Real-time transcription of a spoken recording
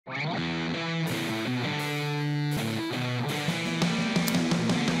At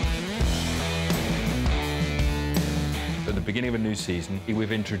the beginning of a new season,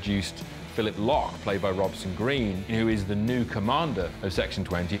 we've introduced Philip Locke, played by Robson Green, who is the new commander of Section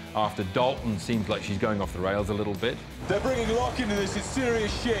 20, after Dalton seems like she's going off the rails a little bit. They're bringing Locke into this, it's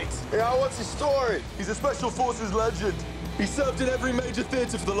serious shit. Yeah, what's his story? He's a Special Forces legend. He served in every major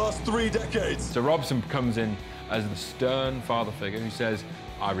theatre for the last 3 decades. So Robson comes in as the stern father figure who says,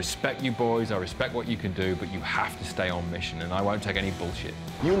 I respect you boys, I respect what you can do, but you have to stay on mission, and I won't take any bullshit.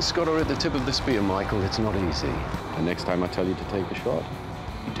 You and Scott are at the tip of the spear, Michael. It's not easy. The next time I tell you to take a shot,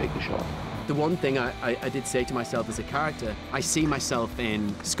 you take the shot. The one thing I did say to myself as a character, I see myself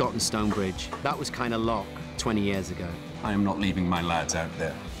in Scott and Stonebridge. That was kind of Locke 20 years ago. I am not leaving my lads out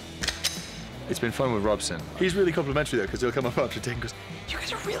there. It's been fun with Robson. He's really complimentary though, because he'll come up after Dick and goes, "You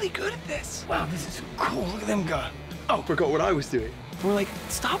guys are really good at this. Wow, this is cool. Look at them go. Oh, forgot what I was doing." And we're like,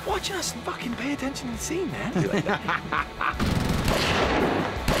 "Stop watching us and fucking pay attention to the scene, man." Like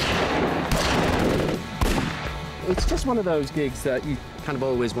It's just one of those gigs that you kind of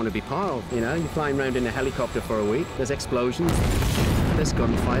always want to be part of, you know? You're flying around in a helicopter for a week, there's explosions, there's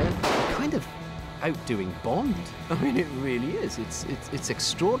gunfire. You're kind of outdoing Bond. I mean, it really is. It's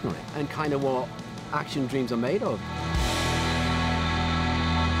extraordinary and kind of what action dreams are made of.